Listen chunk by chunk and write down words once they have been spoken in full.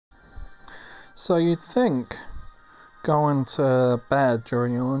So you'd think going to bed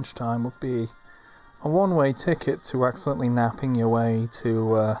during your lunchtime would be a one-way ticket to accidentally napping your way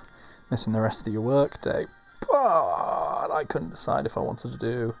to missing the rest of your workday. But I couldn't decide if I wanted to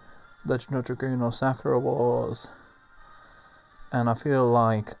do Legend of Dragoon or Sakura Wars. And I feel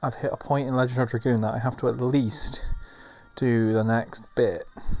like I've hit a point in Legend of Dragoon that I have to at least do the next bit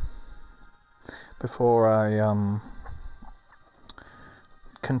before I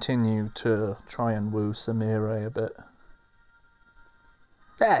continue to try and woo Samire a bit.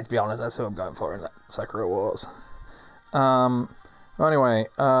 Yeah, to be honest, that's who I'm going for in Sakura Wars. Anyway,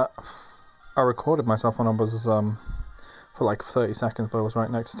 I recorded myself when I was for like 30 seconds, but I was right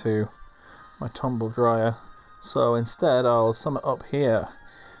next to my tumble dryer. So instead, I'll sum it up here.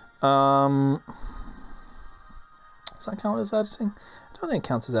 Does that count as editing? I don't think it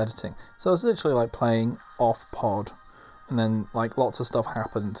counts as editing. So it's literally like playing off pod, and then like lots of stuff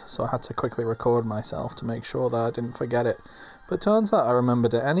happened, so I had to quickly record myself to make sure that I didn't forget it. But turns out I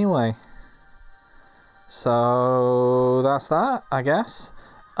remembered it anyway. So that's that, I guess.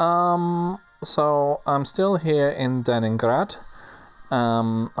 So I'm still here in Leningrad.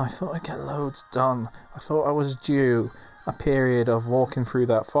 I thought I'd get loads done. I thought I was due a period of walking through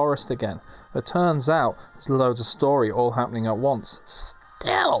that forest again. But turns out there's loads of story all happening at once.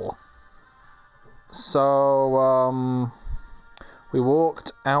 Still! So, we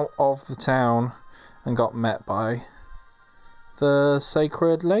walked out of the town and got met by the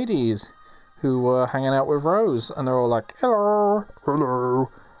sacred ladies who were hanging out with Rose. And they're all like, hello, hello,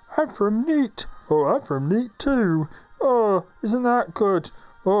 I'm from Neat. Oh, I'm from Neat too. Oh, isn't that good?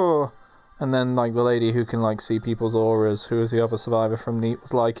 Oh. And then, like, the lady who can, like, see people's auras, who is the other survivor from Neat,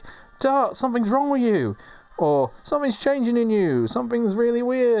 was like, Dart, something's wrong with you. Or, something's changing in you. Something's really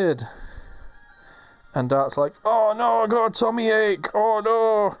weird. And Dart's like, oh no, I got a tummy ache. Oh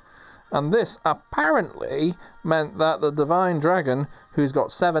no. And this apparently meant that the divine dragon, who's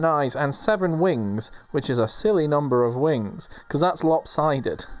got 7 eyes and 7 wings, which is a silly number of wings, because that's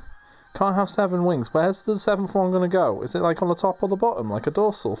lopsided. Can't have 7 wings. Where's the 7th one going to go? Is it like on the top or the bottom, like a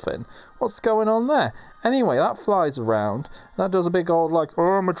dorsal fin? What's going on there? Anyway, that flies around. That does a big old like,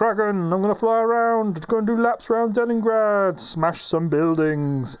 oh, I'm a dragon. I'm going to fly around. Going to do laps around Leningrad. Smash some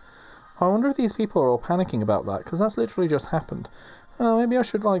buildings. I wonder if these people are all panicking about that, because that's literally just happened. Maybe I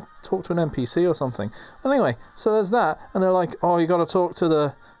should like talk to an NPC or something. Anyway, so there's that, and they're like, oh, you got to talk to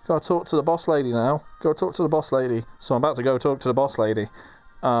the boss lady now. Go talk to the boss lady. So I'm about to go talk to the boss lady.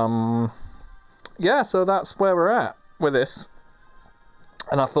 Yeah, so that's where we're at with this.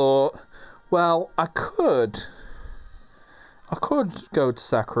 And I thought, well, I could go to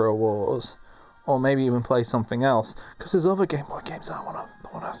Sakura Wars, or maybe even play something else, because there's other Game Boy games I want to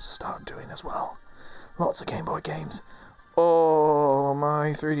start doing as well. Lots of Game Boy games. Oh,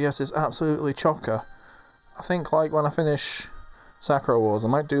 my 3DS is absolutely chocker. I think like when I finish Sakura Wars, I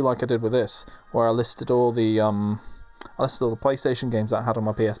might do like I did with this, where I listed all the PlayStation games that I had on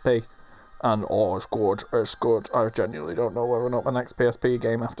my PSP. And oh, it's good, it's good. I genuinely don't know whether or not my next PSP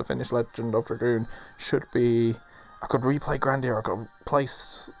game after finish Legend of Dragoon should be... I could replay Grandia, I could play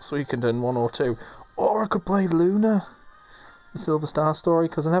Suikoden 1 or 2, or I could play Luna, the Silver Star story,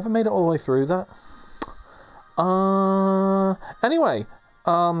 because I never made it all the way through that. Anyway,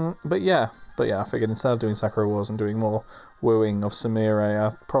 but yeah, I figured instead of doing Sakura Wars and doing more wooing of Samire,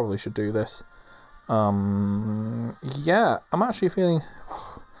 I probably should do this. Yeah, I'm actually feeling...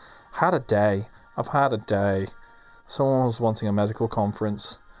 I've had a day. Someone was wanting a medical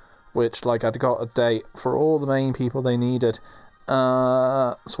conference, which, like, I'd got a date for all the main people they needed,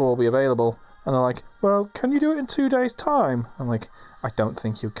 so I'll be available. And they're like, well, can you do it in 2 days' time? I'm like, I don't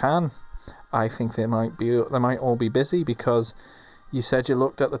think you can. I think they might all be busy, because you said you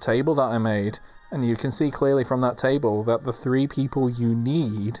looked at the table that I made, and you can see clearly from that table that the 3 people you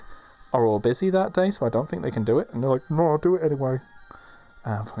need are all busy that day, so I don't think they can do it. And they're like, no, I'll do it anyway.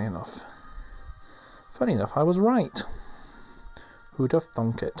 Funny enough, I was right. Who'd have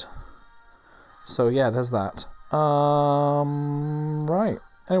thunk it? So yeah, there's that. Right.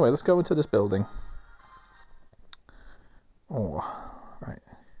 Anyway, let's go into this building. Oh, right.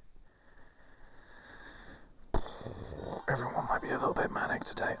 Everyone might be a little bit manic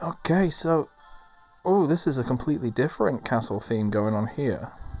today. Okay, so... Oh, this is a completely different castle theme going on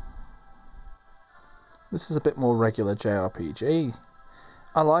here. This is a bit more regular JRPG.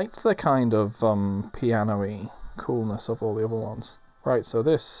 I liked the kind of piano-y coolness of all the other ones. Right, so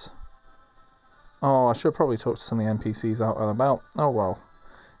this... Oh, I should probably talk to some of the NPCs out and about. Oh well.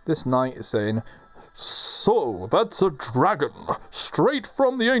 This knight is saying, so, that's a dragon, straight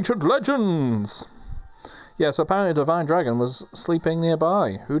from the ancient legends! Yeah, so apparently a divine dragon was sleeping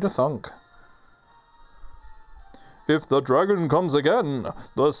nearby. Who'da thunk? If the dragon comes again,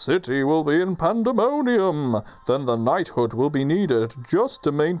 the city will be in pandemonium. Then the knighthood will be needed just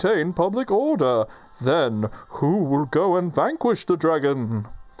to maintain public order. Then who will go and vanquish the dragon?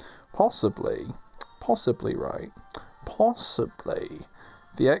 Possibly. Possibly right. Possibly.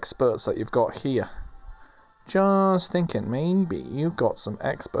 The experts that you've got here. Just thinking, maybe you've got some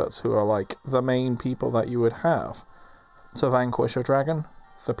experts who are like the main people that you would have to vanquish a dragon.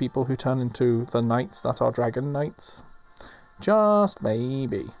 The people who turn into the knights that are dragon knights. Just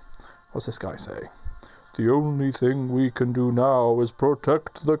maybe. What's this guy say? The only thing we can do now is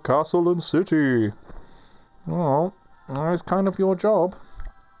protect the castle and city. Well, that's kind of your job.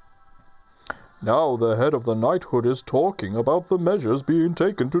 Now the head of the knighthood is talking about the measures being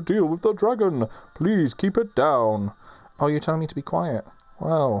taken to deal with the dragon. Please keep it down. Oh, you're telling me to be quiet?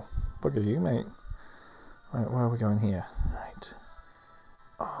 Well, look at you, mate. Right, where are we going here? Right.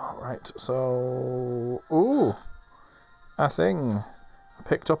 Oh, right, so... Ooh! A thing. I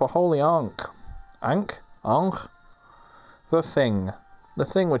picked up a holy ankh. Ankh? Ankh? The thing. The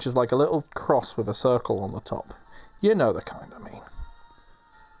thing which is like a little cross with a circle on the top. You know the kind I mean.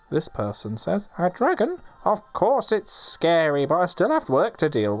 This person says, a dragon? Of course it's scary, but I still have work to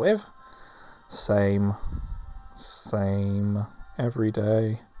deal with. Same. Same. Every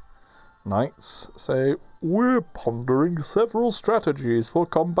day. Knights say, we're pondering several strategies for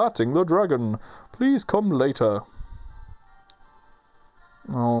combating the dragon. Please come later.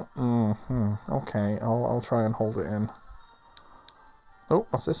 Oh, okay, I'll try and hold it in. Oh,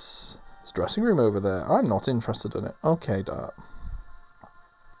 what's this? It's a dressing room over there. I'm not interested in it. Okay, Dart.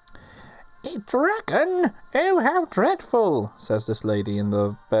 A dragon? Oh, how dreadful, says this lady in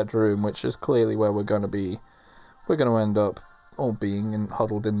the bedroom, which is clearly where we're going to be. We're going to end up all being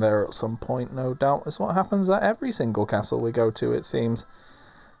huddled in there at some point, no doubt. It's what happens at every single castle we go to, it seems.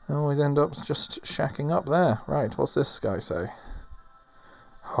 I always end up just shacking up there. Right, what's this guy say?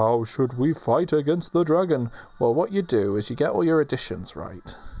 How should we fight against the dragon? Well, what you do is you get all your additions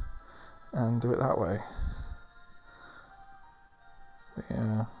right. And do it that way.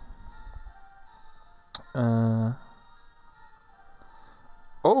 Yeah.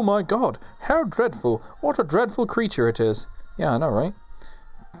 Oh my god, how dreadful. What a dreadful creature it is. Yeah, I know, right?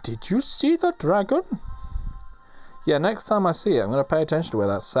 Did you see the dragon? Yeah, next time I see it, I'm going to pay attention to where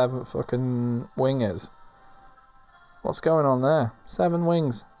that 7th fucking wing is. What's going on there? 7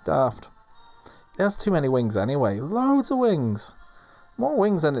 wings. Daft. That's too many wings anyway. Loads of wings. More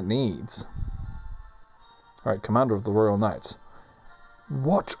wings than it needs. Right, Commander of the Royal Knights.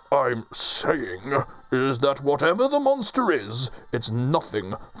 What I'm saying is that whatever the monster is, it's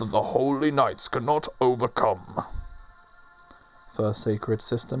nothing that the Holy Knights cannot overcome. First Sacred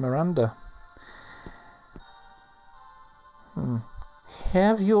Sister Miranda.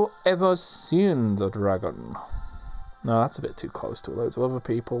 Have you ever seen the dragon? No, that's a bit too close to loads of other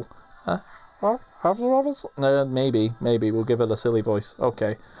people. Have you ever seen... maybe. We'll give it a silly voice.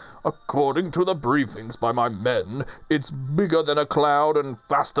 Okay. According to the briefings by my men, it's bigger than a cloud and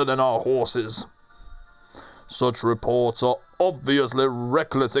faster than our horses. Such reports are obviously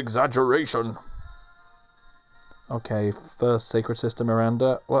reckless exaggeration. Okay, First Sacred Sister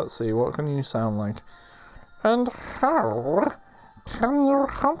Miranda. Let's see, what can you sound like? And how can you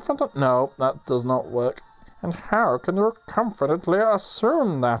confident... No, that does not work. And how can you confidently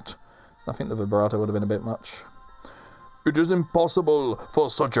assume that? I think the vibrato would have been a bit much. It is impossible for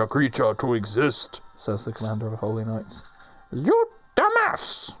such a creature to exist, says the Commander of the Holy Knights. You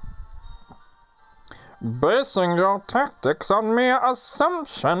dumbass! Basing your tactics on mere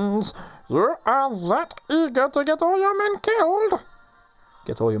assumptions, you are that eager to get all your men killed?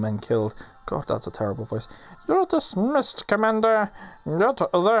 Get all your men killed. God, that's a terrible voice. You're dismissed, Commander. Get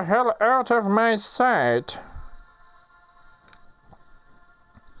the hell out of my sight.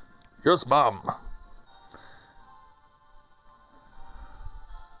 Yes, ma'am.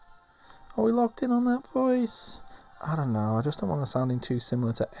 Are we locked in on that voice? I don't know. I just don't want it sounding too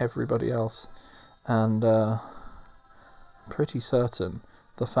similar to everybody else. And pretty certain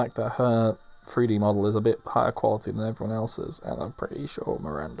the fact that her 3D model is a bit higher quality than everyone else's, and I'm pretty sure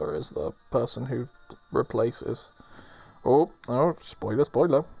Miranda is the person who replaces. Oh,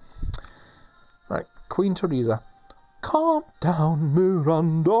 spoiler. Right, Queen Teresa. Calm down,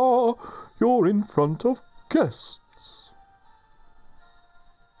 Miranda. You're in front of guests.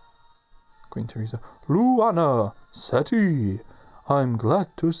 Queen Teresa. Luana, Seti, I'm glad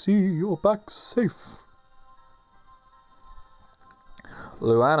to see you're back safe.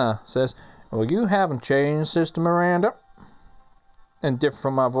 Luana says, well, you haven't changed, Sister Miranda. And different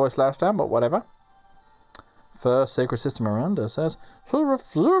from my voice last time, but whatever. First Sacred Sister Miranda says, He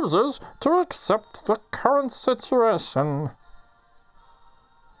refuses to accept the current situation.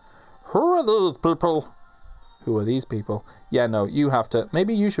 Who are these people? Who are these people? Yeah, no, you have to.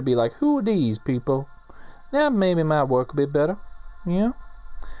 Maybe you should be like, who are these people? That maybe might work a bit better. Yeah?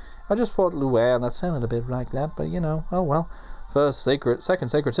 I just thought Luana sounded a bit like that, but oh well. Second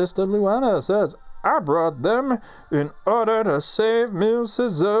Sacred Sister Luana says, I brought them in order to save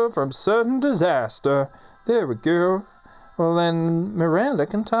Mrs. from sudden disaster. There we go. Well, then Miranda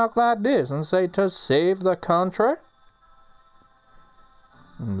can talk like this and say to save the country.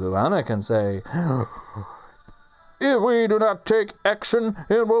 And Luana can say, if we do not take action,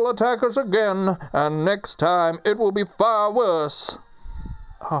 it will attack us again, and next time it will be far worse.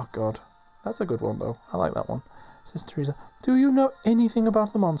 Oh, God. That's a good one, though. I like that one. Sister Teresa, do you know anything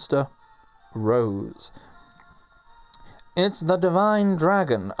about the monster? Rose. It's the divine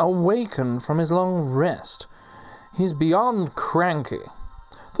dragon, awakened from his long rest. He's beyond cranky.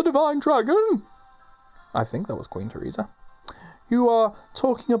 The divine dragon? I think that was Queen Teresa. You are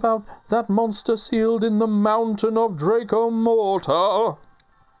talking about that monster sealed in the mountain of Draco Mortar?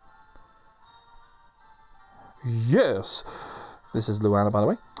 Yes. This is Luana, by the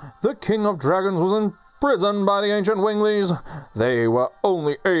way. The King of Dragons was imprisoned by the ancient Winglies. They were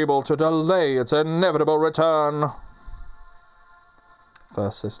only able to delay its inevitable return.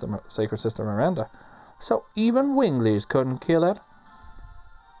 First Sacred Sister Miranda. So even Winglies couldn't kill it?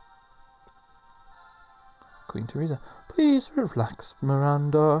 Queen Teresa. Please relax,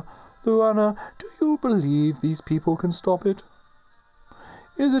 Miranda. Luana, do you believe these people can stop it?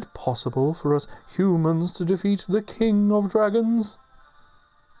 Is it possible for us humans to defeat the King of Dragons?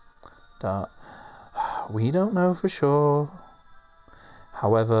 We don't know for sure.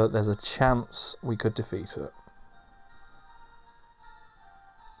 However, there's a chance we could defeat it.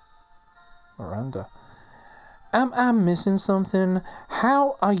 Miranda. Am I missing something?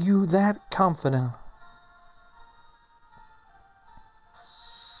 How are you that confident?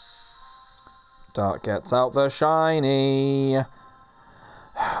 Dart gets out the shiny.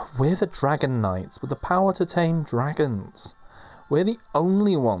 We're the Dragon Knights with the power to tame dragons. We're the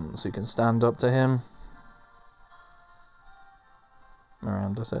only ones who can stand up to him.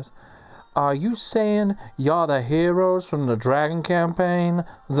 Miranda says, are you saying you're the heroes from the Dragon campaign?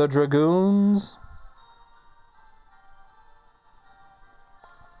 The Dragoons?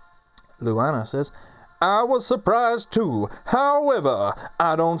 Luana says, I was surprised too. However,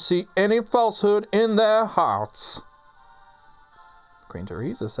 I don't see any falsehood in their hearts. Queen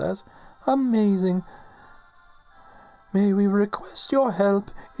Teresa says, amazing. May we request your help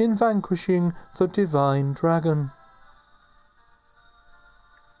in vanquishing the divine dragon?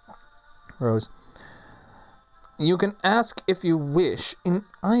 Rose. You can ask if you wish. In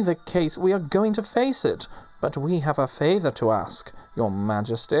either case, we are going to face it. But we have a favour to ask, Your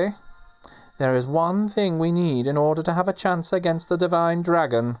Majesty. There is one thing we need in order to have a chance against the divine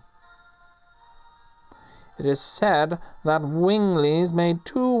dragon. It is said that Winglies made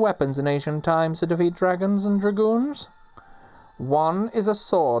 2 weapons in ancient times to defeat dragons and dragoons. One is a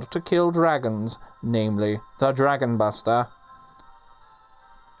sword to kill dragons, namely the Dragon Buster.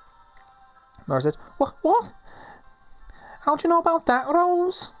 Rose said, What? How do you know about that,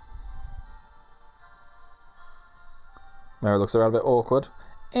 Rose? Mary looks around a bit awkward.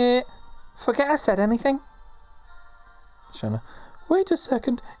 Forget I said anything. Shanna, wait a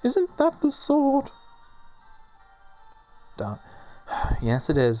second, isn't that the sword? Dart, yes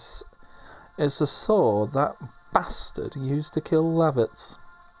it is. It's the sword that bastard used to kill Levitts.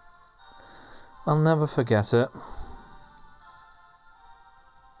 I'll never forget it.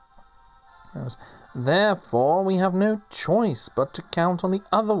 Therefore, we have no choice but to count on the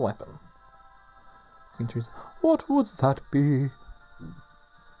other weapon. Queen Teresa, what would that be?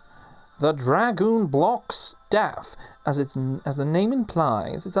 The Dragoon block staff. As the name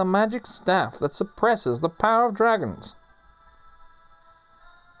implies, it's a magic staff that suppresses the power of dragons.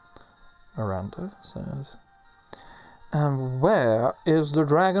 Miranda says, and where is the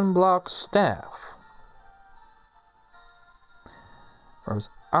Dragon block staff? Rose,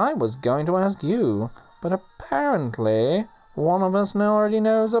 I was going to ask you, but apparently one of us already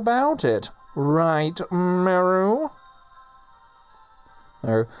knows about it. Right, Meru?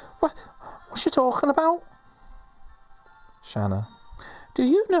 Meru, what's she talking about? Shanna, do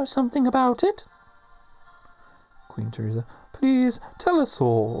you know something about it? Queen Teresa, please tell us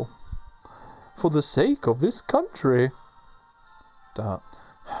all. For the sake of this country. Dart,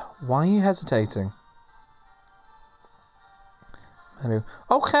 why are you hesitating? Meru,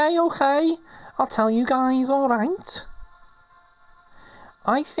 okay, I'll tell you guys, alright.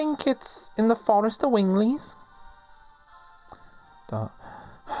 I think it's in the Forest of Winglies. In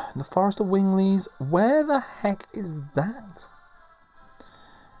the Forest of Winglies? Where the heck is that?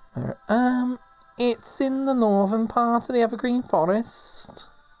 It's in the northern part of the Evergreen Forest.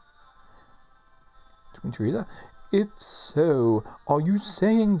 Twin Teresa, if so, are you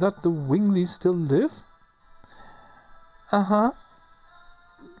saying that the Winglies still live? Uh-huh.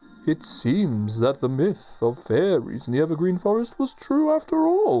 It seems that the myth of fairies in the Evergreen Forest was true after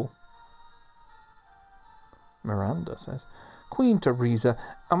all. Miranda says, Queen Teresa,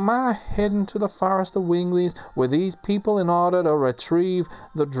 am I heading to the Forest of Winglies with these people in order to retrieve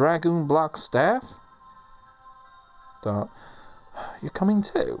the Dragoon block staff? You're coming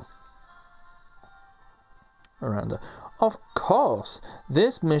too? Miranda, of course.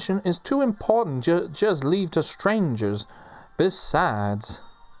 This mission is too important just leave to strangers. Besides,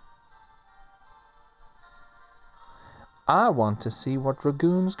 I want to see what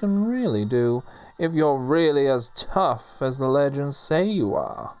Dragoons can really do, if you're really as tough as the legends say you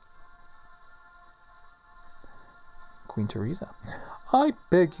are. Queen Teresa, I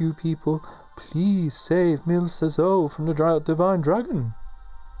beg you people, please save Mille Cézanne from the Divine Dragon.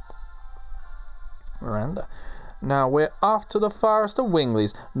 Miranda, now we're off to the Forest of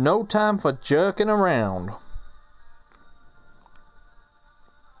Winglies. No time for jerking around.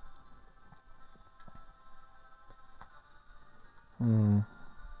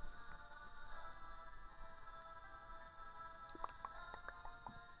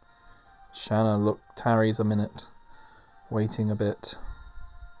 Shanna tarries a minute, waiting a bit.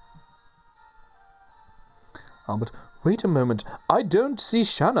 Albert, wait a moment. I don't see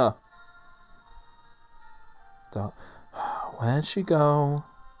Shanna. Where'd she go?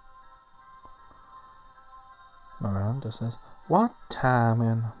 Miranda says, what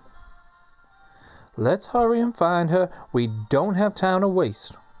timing? Let's hurry and find her. We don't have time to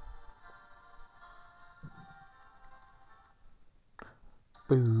waste.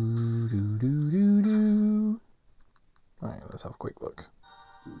 Boo-doo-doo-doo-doo. Alright, let's have a quick look.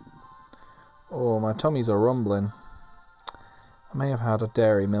 Oh, my tummies are rumbling. I may have had a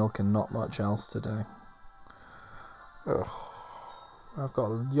dairy milk and not much else today. Ugh. I've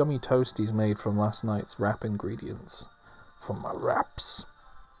got yummy toasties made from last night's wrap ingredients. From my wraps.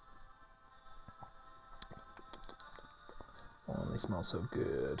 Oh, they smell so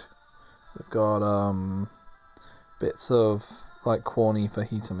good. We've got bits of like corny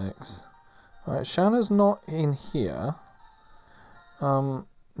fajita mix. Alright, Shanna's not in here. Yeah,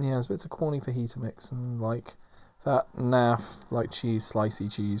 there's bits of corny fajita mix and like that naff like cheese,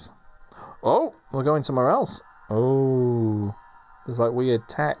 slicey cheese. Oh, we're going somewhere else. Oh, there's like weird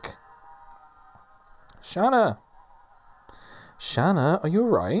tack. Shanna, are you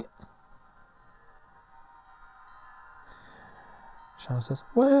alright? Shanna says,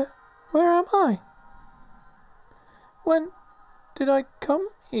 Where am I? When did I come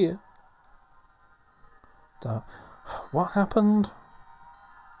here? What happened?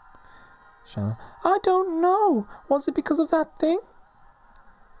 Shanna, I don't know. Was it because of that thing?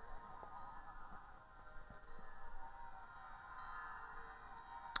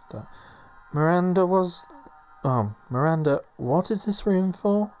 Miranda, what is this room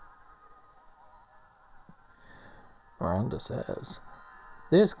for? Miranda says,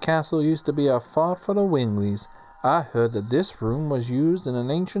 this castle used to be a fort for the Winglies. I heard that this room was used in an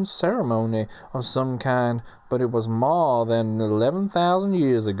ancient ceremony of some kind, but it was more than 11,000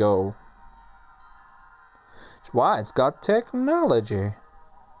 years ago. Why, it's got technology.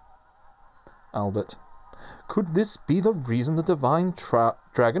 Albert, could this be the reason the Divine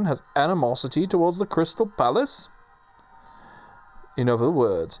Dragon has animosity towards the Crystal Palace? In other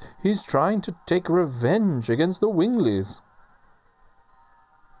words, he's trying to take revenge against the Winglies.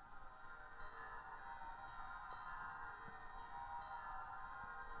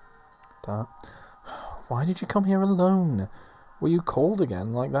 Why did you come here alone? Were you cold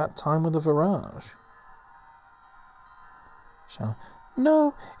again, like that time with the Virage? Shanna,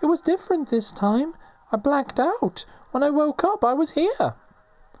 no, it was different this time. I blacked out. When I woke up, I was here.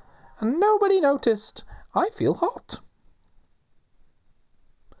 And nobody noticed. I feel hot.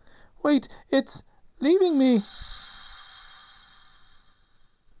 Wait, it's leaving me.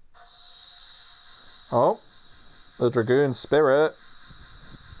 Oh, the Dragoon spirit.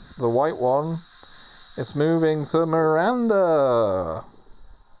 The white one. It's moving to Miranda.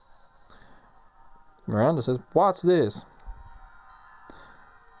 Miranda says, what's this?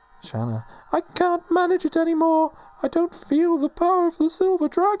 Shanna, I can't manage it anymore. I don't feel the power of the silver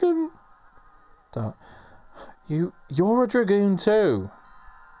dragon. You're a Dragoon too.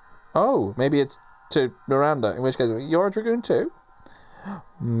 Oh, maybe it's to Miranda, in which case, you're a Dragoon too?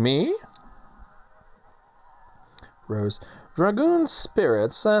 Me? Rose, Dragoon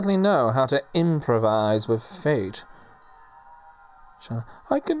spirits certainly know how to improvise with fate. Shana,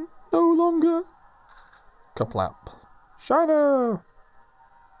 I can no longer. Kaplap. Shana!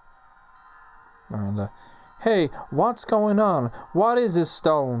 Miranda, hey, what's going on? What is this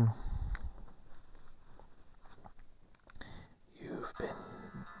stone? You've been...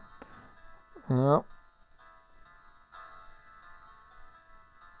 Yep.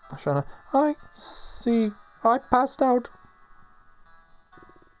 Shana, I see. I passed out.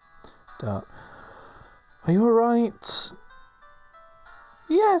 Dart, are you alright?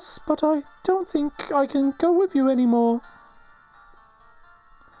 Yes, but I don't think I can go with you anymore.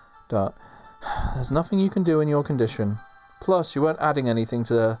 Dart, there's nothing you can do in your condition. Plus, you weren't adding anything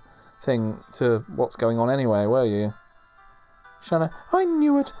to the thing, to what's going on anyway, were you? Shanna, I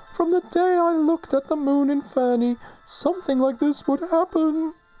knew it. From the day I looked at the moon in Fernie, something like this would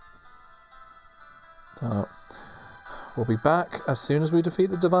happen. Dart, we'll be back as soon as we defeat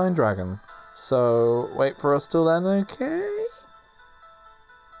the Divine Dragon. So, wait for us till then, okay?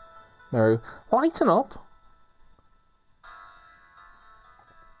 Meru, lighten up.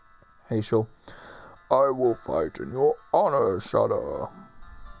 Hazel, I will fight in your honor, Shada.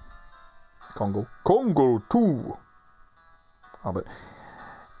 Kongal, Kongo too. Albert,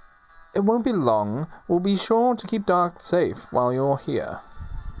 it won't be long. We'll be sure to keep Dark safe while you're here.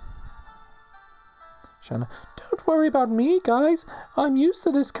 Shanna, don't worry about me, guys. I'm used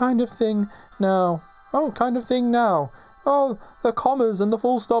to this kind of thing now. Oh, kind of thing now. Oh, the commas and the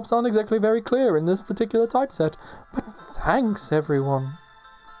full stops aren't exactly very clear in this particular typeset. But thanks, everyone.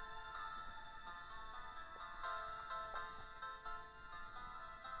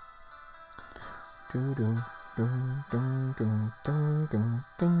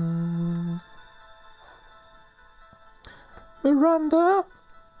 Miranda,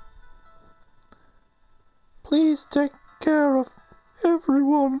 please take care of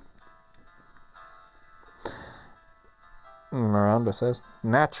everyone. Miranda says,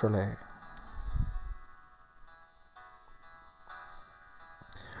 naturally.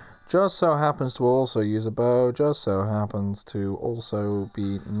 Just so happens to also use a bow, just so happens to also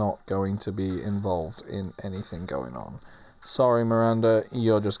be not going to be involved in anything going on. Sorry, Miranda,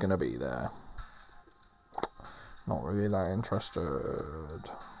 you're just going to be there. Not really that interested.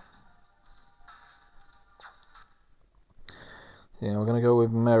 Yeah, we're going to go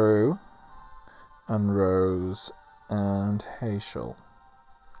with Meru and Rose and Hazel,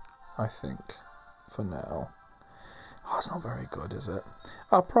 I think, for now. Oh, it's not very good, is it?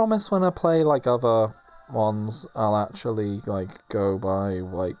 I promise when I play, like, other ones, I'll actually, like, go by,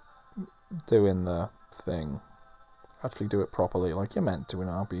 like, doing the thing. Actually do it properly, like you're meant to in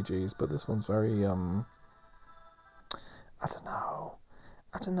RPGs, but this one's very, I don't know.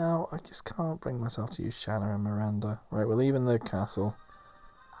 I just can't bring myself to use Shanna and Miranda. Right, we're leaving the castle.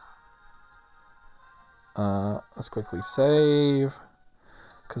 Let's quickly save,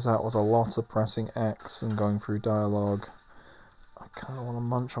 because that was a lot of pressing X and going through dialogue. I kind of want to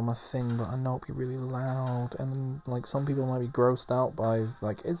munch on my thing, but I know it'll be really loud, and like some people might be grossed out by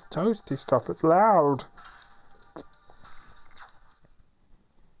like it's toasty stuff. It's loud.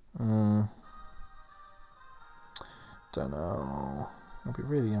 Don't know. It'll be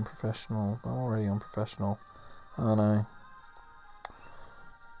really unprofessional. I'm already unprofessional, aren't I?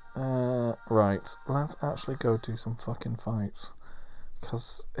 Right. Let's actually go do some fucking fights.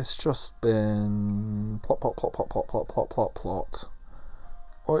 Because it's just been plot.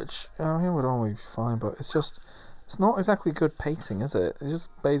 Which, I mean, would always be fine, but it's not exactly good pacing, is it? It's just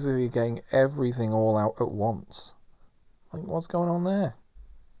basically getting everything all out at once. Like, what's going on there?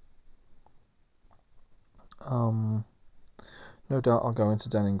 No doubt I'll go into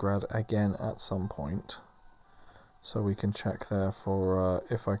Leningrad again at some point. So we can check there for,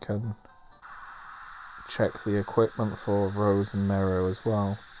 if I can check the equipment for Rose and Meru as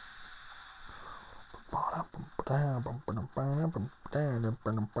well.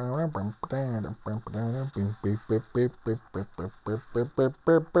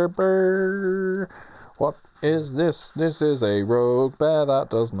 What is this? This is a rogue bear. That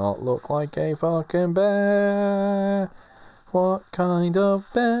does not look like a fucking bear. What kind of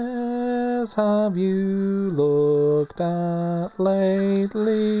bears have you looked at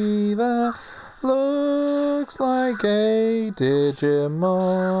lately? That looks like a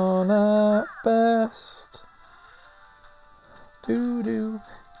Digimon at best.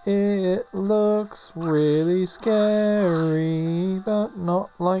 It looks really scary, but not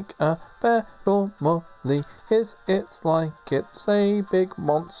like a bear normally is. It's like it's a big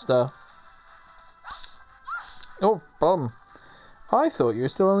monster. Oh, bum. I thought you were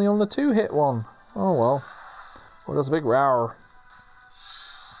still only on the 2-hit one. Oh well. What does a big roar?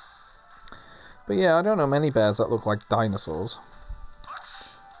 But yeah, I don't know many bears that look like dinosaurs.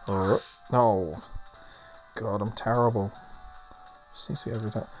 Oh, no. God, I'm terrible. Seems to be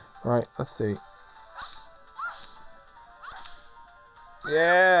every time. Right, let's see.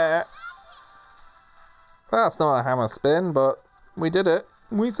 Yeah! That's not a hammer spin, but we did it.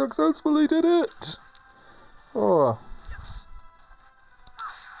 We successfully did it! Oh.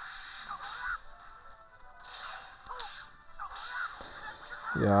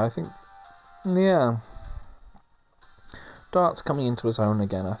 Yeah, I think... Yeah. Dart's coming into his own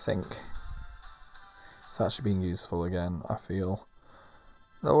again, I think. It's actually being useful again, I feel.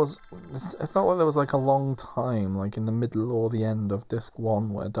 It felt like there was like a long time, like in the middle or the end of disc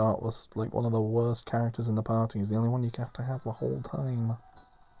 1, where Dart was like one of the worst characters in the party. He's the only one you have to have the whole time.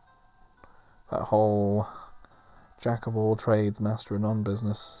 That whole jack of all trades, master of none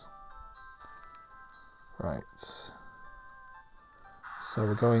business. Right. So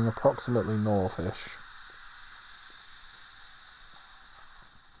we're going approximately northish.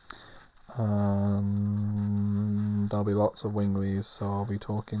 There'll be lots of winglies, so I'll be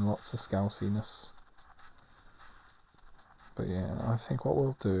talking lots of scousiness. But yeah, I think what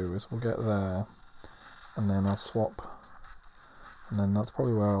we'll do is we'll get there, and then I'll swap, and then that's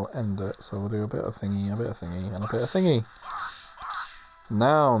probably where I'll end it. So we'll do a bit of thingy, a bit of thingy, and a bit of thingy.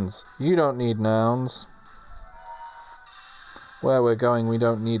 Nouns. You don't need nouns. Where we're going, we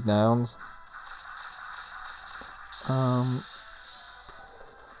don't need nouns.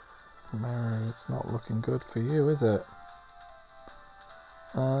 Mary, it's not looking good for you, is it?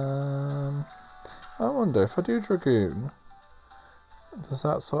 I wonder if I do Dragoon, does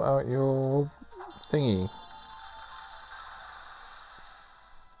that sort out your thingy?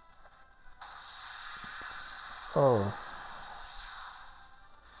 Oh.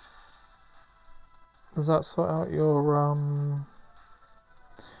 Does that sort out your,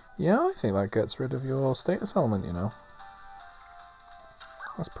 Yeah, I think that gets rid of your status element, you know.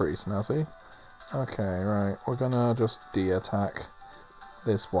 That's pretty snazzy. Okay, right, we're gonna just D-attack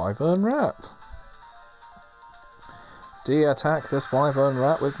this wyvern rat. D-attack this wyvern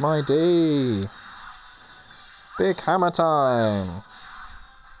rat with my D! Big hammer time!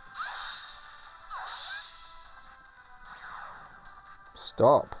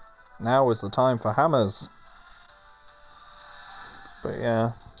 Stop. Now is the time for hammers. But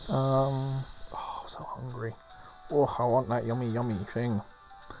yeah, oh, I'm so hungry. Oh, I want that yummy, yummy thing.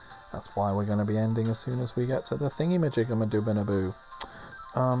 That's why we're going to be ending as soon as we get to the thingy-majiggamadoobanaboo.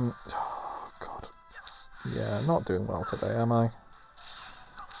 Oh, God. Yeah, not doing well today, am I?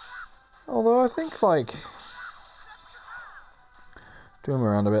 Although I think, like, doing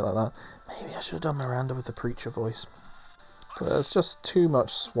Miranda a bit like that. Maybe I should have done Miranda with the preacher voice. But there's just too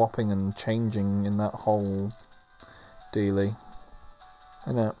much swapping and changing in that whole dealie.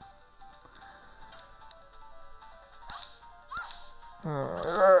 I know.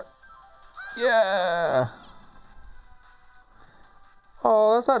 Yeah!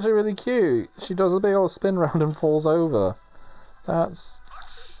 Oh, that's actually really cute. She does a big old spin round and falls over. That's...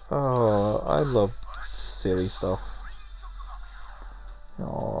 Oh, I love silly stuff.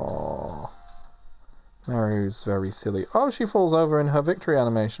 Oh, Maru's very silly. Oh, she falls over in her victory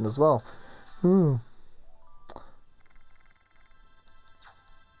animation as well. Ooh.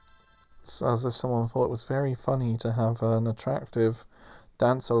 It's as if someone thought it was very funny to have an attractive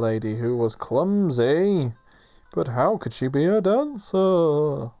dancer lady who was clumsy. But how could she be a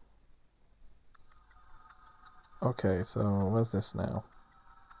dancer? Okay, so where's this now?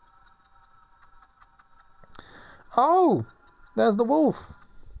 Oh! There's the wolf!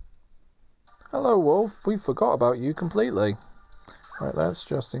 Hello, wolf. We forgot about you completely. Right, let's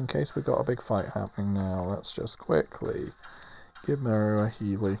just, in case we've got a big fight happening now, let's just quickly give Maru a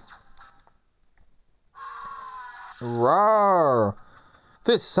healy. Roar!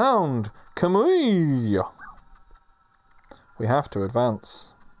 This sound! Kamui! We have to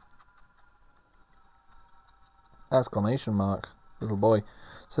advance. Exclamation mark. Little boy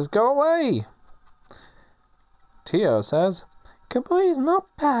says, go away! Tio says, Kamui's not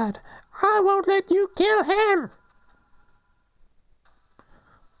bad. I won't let you kill him!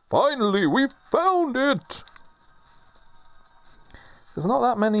 Finally, we've found it! There's not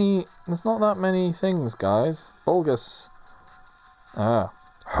that many things, guys. Bulgus. Ah.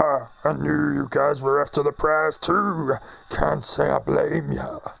 Ha! I knew you guys were after the prize too. Can't say I blame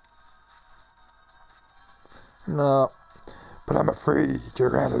ya. No. But I'm afraid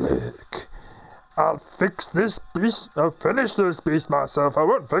you're analytic. I'll fix this beast. I'll finish this beast myself. I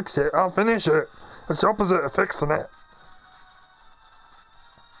won't fix it. I'll finish it. It's the opposite of fixing it.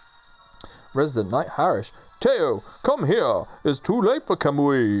 Resident Knight Harish. Teo, come here. It's too late for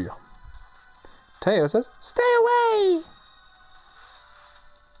Kamui. Teo says, stay away!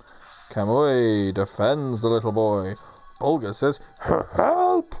 Kamui defends the little boy. Bulga says,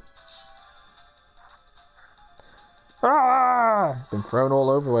 help! Ah! Been thrown all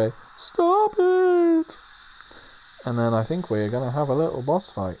over the way. Stop it! And then I think we're going to have a little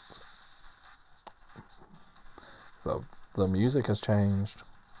boss fight. The music has changed.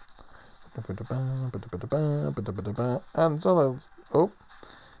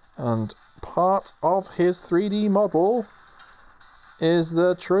 And part of his 3D model is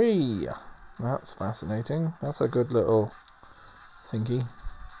the tree. That's fascinating. That's a good little thingy.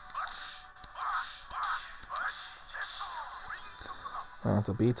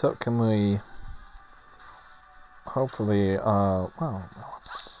 To beat up Kamui. Hopefully,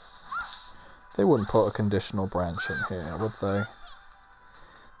 they wouldn't put a conditional branch in here, would they?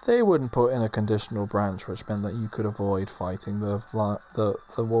 They wouldn't put in a conditional branch which meant that you could avoid fighting the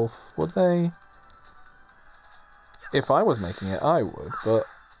wolf, would they? If I was making it, I would, but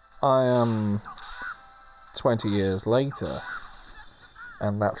I am 20 years later,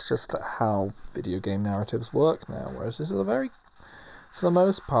 and that's just how video game narratives work now, whereas this is for the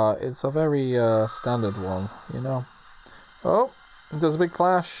most part, it's a very standard one, you know? Oh, there's a big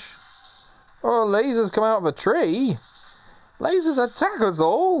clash. Oh, lasers come out of a tree! Lasers attack us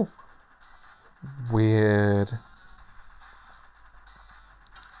all! Weird.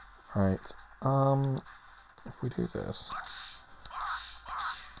 Right, if we do this...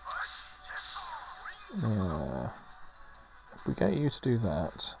 Yeah. If we get you to do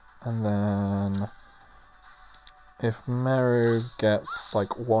that, and then... If Meru gets,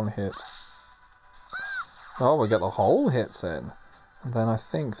 like, one hit... Oh, we get the whole hits in! And then I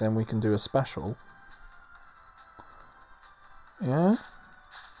think then we can do a special. Yeah?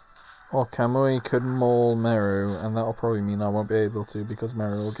 Or Kamui could maul Meru, and that'll probably mean I won't be able to because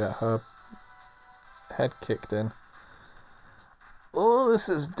Meru will get her head kicked in. Oh, this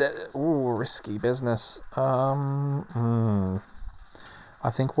is risky business. I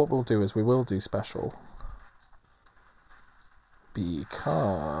think what we'll do is we will do special.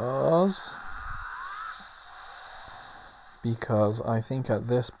 Because I think at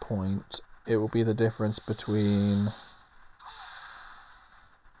this point it will be the difference between...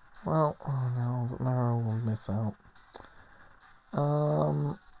 Well, oh no, but Meru will miss out.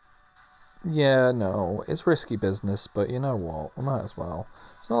 Yeah, no, it's risky business, but you know what? We might as well.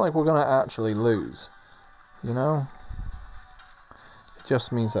 It's not like we're going to actually lose, you know? It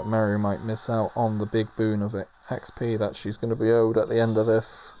just means that Meru might miss out on the big boon of XP that she's going to be owed at the end of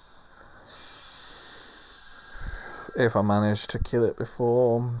this. If I manage to kill it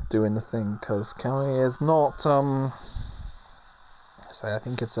before doing the thing, because Kamui is not, I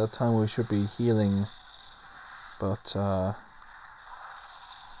think it's a time we should be healing, but,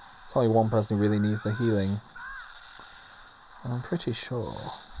 it's only one person who really needs the healing. I'm pretty sure.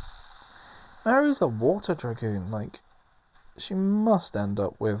 Meru's a water dragoon, like, she must end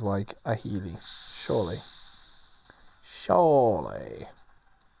up with, like, a Healy. Surely. Surely.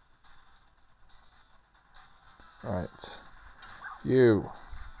 Right. You.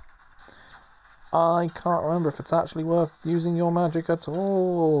 I can't remember if it's actually worth using your magic at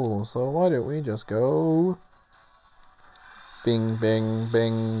all, so why don't we just go... Bing, bing,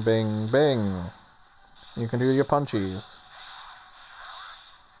 bing, bing, bing. You can do your punchies.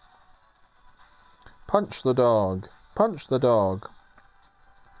 Punch the dog. Punch the dog.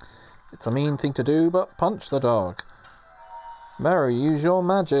 It's a mean thing to do, but punch the dog. Meru, use your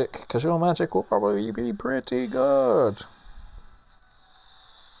magic, because your magic will probably be pretty good.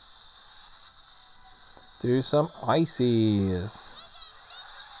 Do some ices.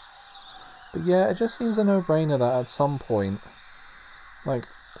 But yeah, it just seems a no-brainer that at some point, like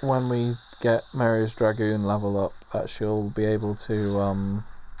when we get Meru's Dragoon level up, that she'll be able to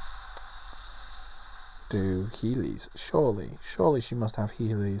do Heelys. Surely she must have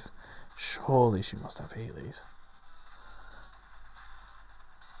Heelys. Surely she must have Heelys.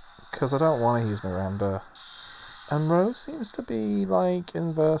 Because I don't want to use Miranda. And Rose seems to be like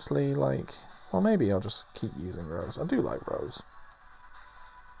inversely like... Well, maybe I'll just keep using Rose. I do like Rose.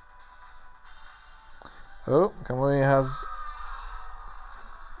 Oh, Kamui has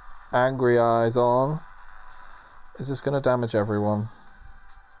angry eyes on. Is this going to damage everyone?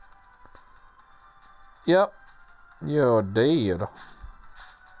 Yep. You're dead.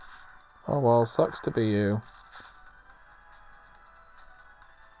 Oh well, sucks to be you.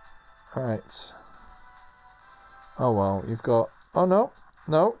 Alright. Oh well, you've got... Oh no.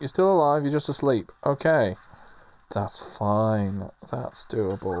 No, you're still alive, you're just asleep. Okay. That's fine. That's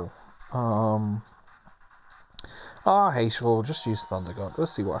doable. Hey, sure, just use Thunder God.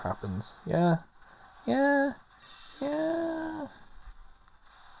 Let's see what happens. Yeah.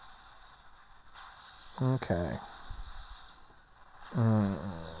 Okay.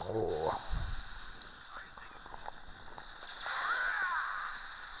 Oh.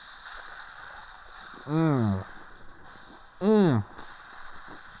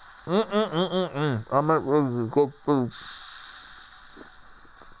 I'm not really good food.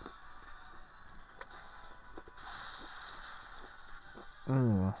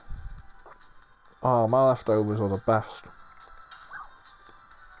 Oh, my leftovers are the best.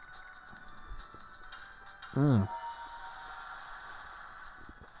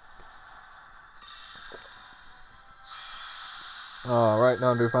 Alright,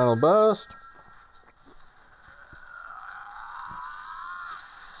 now do final burst.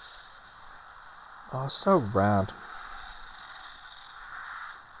 Oh, so rad.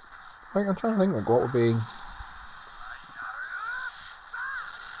 Like, I'm trying to think, like, what would be...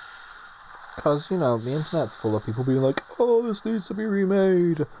 Because, you know, the internet's full of people being like, oh, this needs to be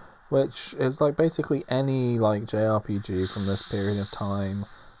remade. Which is, like, basically any, like, JRPG from this period of time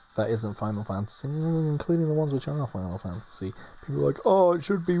that isn't Final Fantasy, including the ones which are Final Fantasy. People are like, oh, it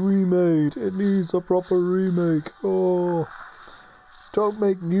should be remade. It needs a proper remake. Oh, don't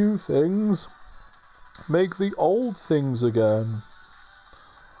make new things. Make the old things again.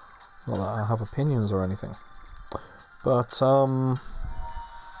 Not that I have opinions or anything. But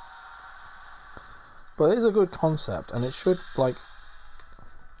it is a good concept, and it should, like...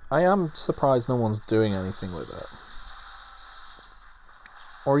 I am surprised no one's doing anything with it.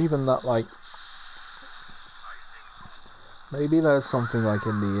 Or even that, like... Maybe there's something, like,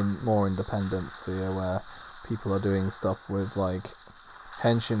 in the more independent sphere where people are doing stuff with, like,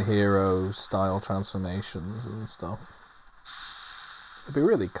 Henshin Hero style transformations and stuff. It'd be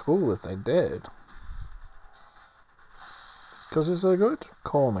really cool if they did. Because it's a good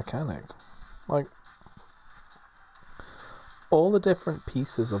core mechanic. Like, all the different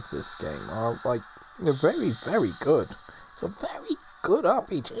pieces of this game are, like, they're very, very good. It's a very good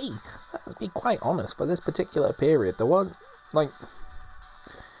RPG. Let's be quite honest, for this particular period, there weren't, like...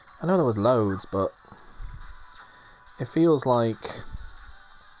 I know there was loads, but... It feels like...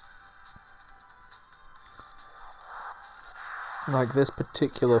 Like, this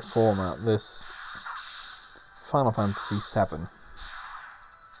particular format, this... Final Fantasy VII.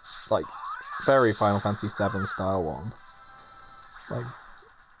 Like, very Final Fantasy VII style one. Like,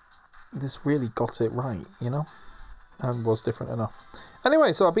 this really got it right, you know? And was different enough.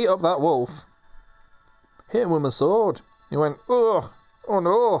 Anyway, so I beat up that wolf. Hit him with my sword. He went, ugh, oh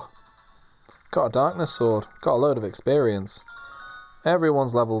no. Got a darkness sword. Got a load of experience.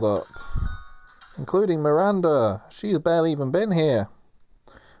 Everyone's leveled up. Including Miranda. She's barely even been here.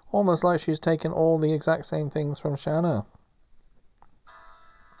 Almost like she's taken all the exact same things from Shanna.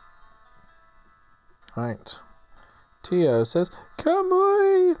 Right. Tio says,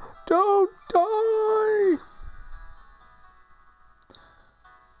 Kamui, don't die!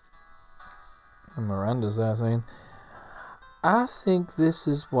 And Miranda's there saying, I think this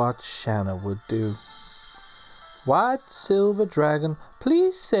is what Shanna would do. White Silver Dragon,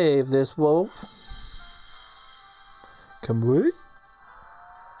 please save this wolf. Kamui?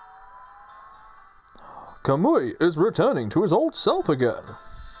 Kamui is returning to his old self again.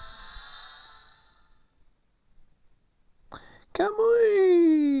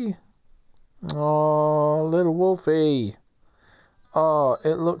 Kamui! Oh, little wolfie. Oh,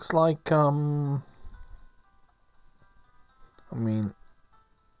 it looks like, I mean,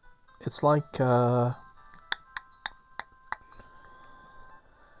 it's like, oh,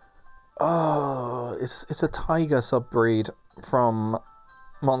 it's a tiger subbreed from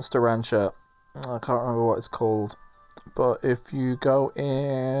Monster Rancher. I can't remember what it's called. But if you go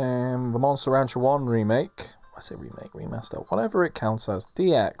in the Monster Rancher 1 remake, I say remake, remaster, whatever it counts as,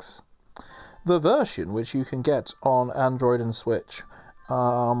 DX, the version which you can get on Android and Switch,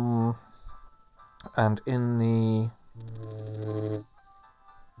 and in the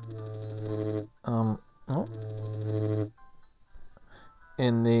oh,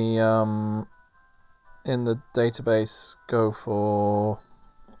 in the database, go for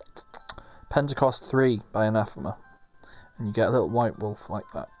Pentecost 3 by Anathema, and you get a little white wolf like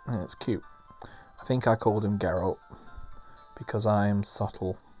that, and it's cute. I think I called him Geralt because I am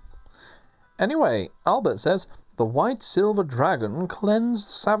subtle. Anyway, Albert says, the white silver dragon cleansed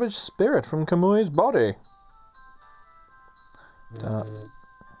the savage spirit from Kamui's body.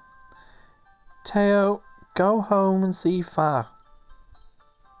 Teo, go home and see Fa.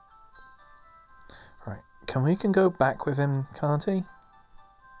 Right, Kamui can go back with him, can't he?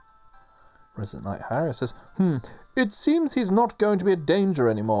 Resident Knight Harry says, it seems he's not going to be a danger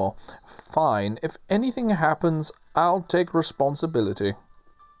anymore. Fine, if anything happens, I'll take responsibility.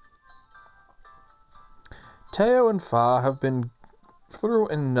 Teo and Fa have been through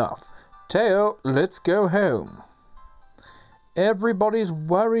enough. Teo, let's go home. Everybody's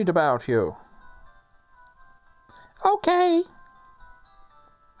worried about you. Okay.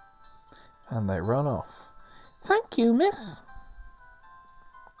 And they run off. Thank you, miss.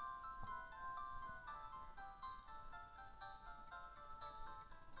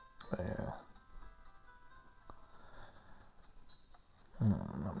 Yeah. Nom,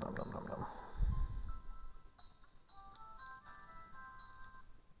 nom, nom, nom, nom.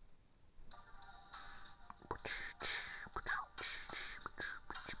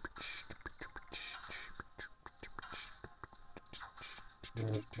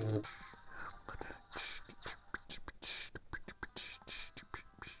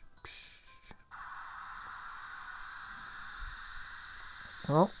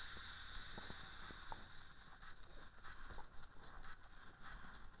 Oh.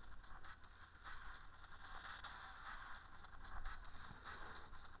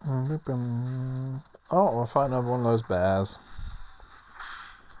 Oh, we'll find another one of those bears.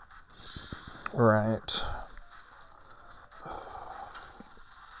 Right.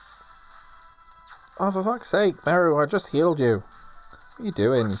 Oh, for fuck's sake, Meru, I just healed you. What are you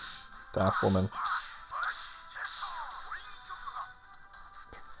doing, daft woman?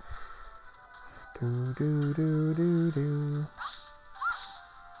 Do do do do do.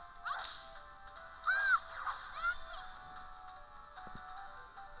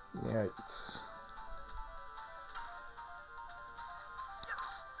 Yikes.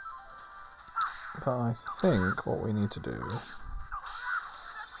 But I think what we need to do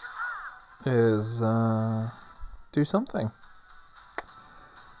is do something.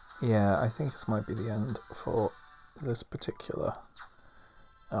 Yeah, I think this might be the end for this particular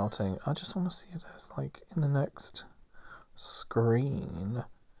outing. I just want to see if there's, like, in the next screen,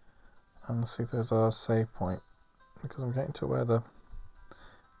 and see if there's a save point, because I'm getting to where the...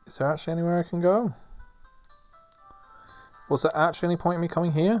 Is there actually anywhere I can go? Was there actually any point in me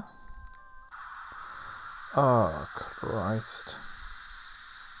coming here? Oh, Christ.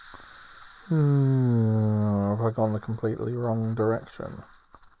 Have I gone the completely wrong direction?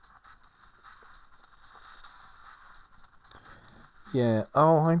 Yeah.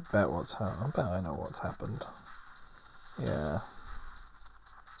 Oh, I bet I know what's happened. Yeah.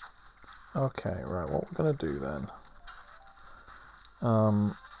 Okay, right, what we're gonna do then.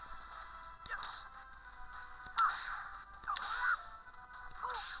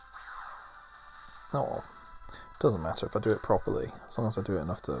 Oh, doesn't matter if I do it properly, as long as I do it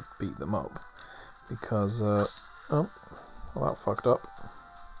enough to beat them up. Because, oh, well, that fucked up.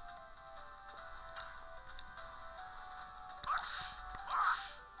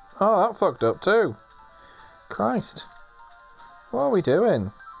 Oh, that fucked up too. Christ. What are we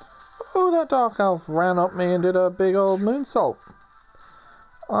doing? Oh, that dark elf ran up me and did a big old moonsault.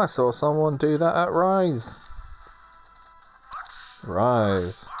 I saw someone do that at Rise.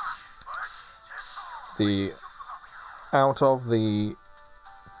 Rise. Out of the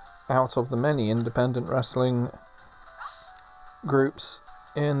many independent wrestling groups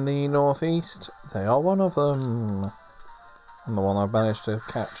in the Northeast, they are one of them. And the one I've managed to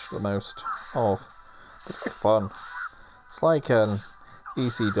catch the most of. It's very fun. It's like an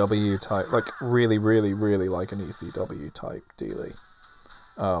ECW type, like really, really, really like an ECW type dealie.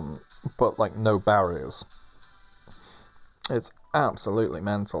 But like no barriers. It's absolutely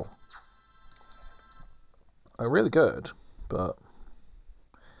mental. Really good, but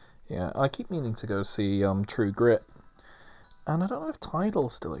yeah, I keep meaning to go see True Grit, and I don't know if Tidal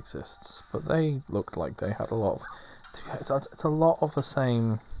still exists, but they looked like they had a lot of. It's a lot of the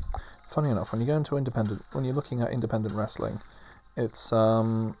same. Funny enough, when you're looking at independent wrestling, it's a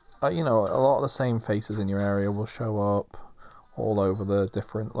lot of the same faces in your area will show up all over the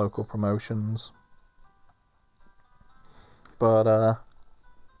different local promotions. But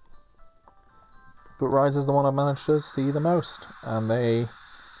Rise is the one I've managed to see the most, and they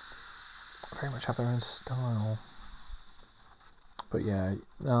very much have their own style. But yeah,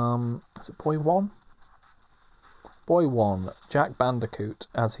 is it Boy One? Boy One, Jack Bandicoot,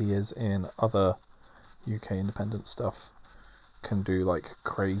 as he is in other UK independent stuff, can do like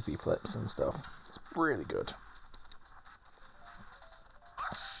crazy flips and stuff. It's really good.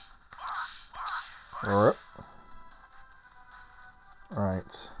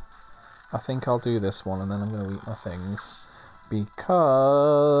 Right. I think I'll do this one and then I'm going to eat my things.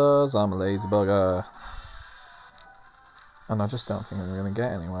 Because I'm a lazy bugger. And I just don't think we're going to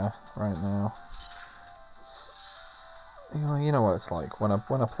get anywhere right now. You know what it's like when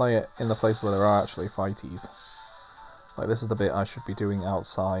I play it in the place where there are actually fighties. Like, this is the bit I should be doing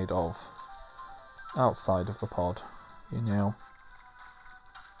outside of the pod, you know.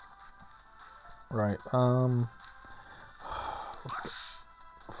 Right,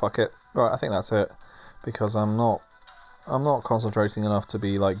 fuck it. Right, I think that's it, because I'm not concentrating enough to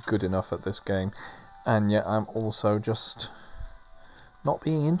be like good enough at this game, and yet I'm also just not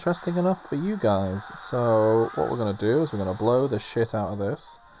being interesting enough for you guys. So what we're gonna do is we're gonna blow the shit out of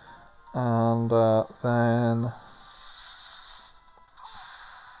this, and then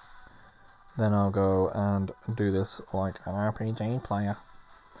I'll go and do this like an RPG player,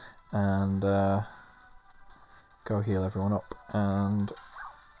 and go heal everyone up and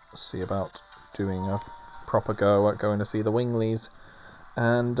see about doing a proper go at going to see the Winglies.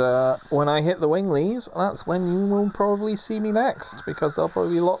 And when I hit the Winglies, that's when you will probably see me next, because there'll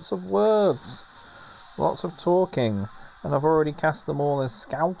probably be lots of words, lots of talking, and I've already cast them all as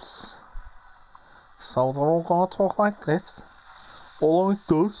scouts, so they're all gonna talk like this, or like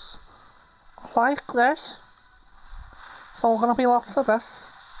this, like this. It's all gonna be lots of this,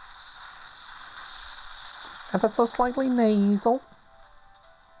 ever so slightly nasal.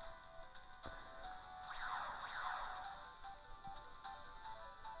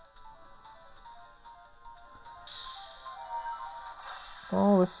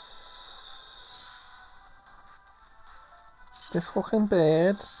 Oh, this fucking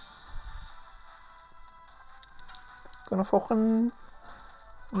bird. Gonna fucking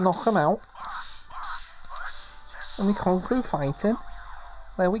knock him out. And we come through fighting.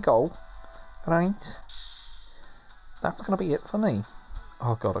 There we go. Right. That's gonna be it for me.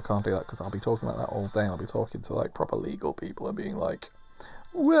 Oh god, I can't do that because I'll be talking like that all day. I'll be talking to like proper legal people and being like,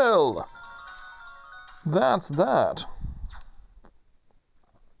 well, that's that.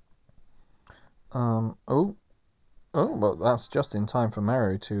 Oh, but that's just in time for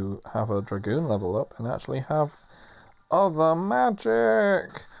Meru to have a Dragoon level up and actually have other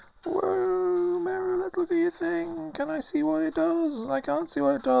magic. Whoa, Meru, let's look at your thing. Can I see what it does? I can't see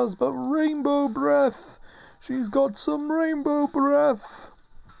what it does, but rainbow breath. She's got some rainbow breath.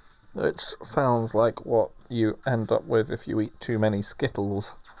 Which sounds like what you end up with if you eat too many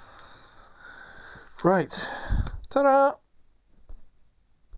Skittles. Right. Ta-da!